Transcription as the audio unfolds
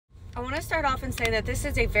I want to start off and say that this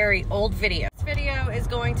is a very old video. This video is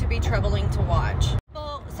going to be troubling to watch.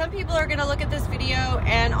 Well, some people are going to look at this video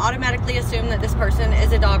and automatically assume that this person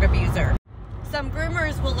is a dog abuser. Some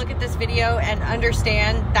groomers will look at this video and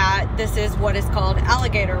understand that this is what is called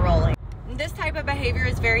alligator rolling. This type of behavior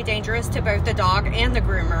is very dangerous to both the dog and the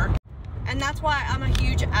groomer. And that's why I'm a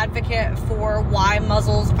huge advocate for why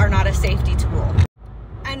muzzles are not a safety tool,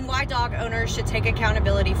 and why dog owners should take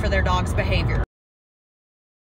accountability for their dog's behavior.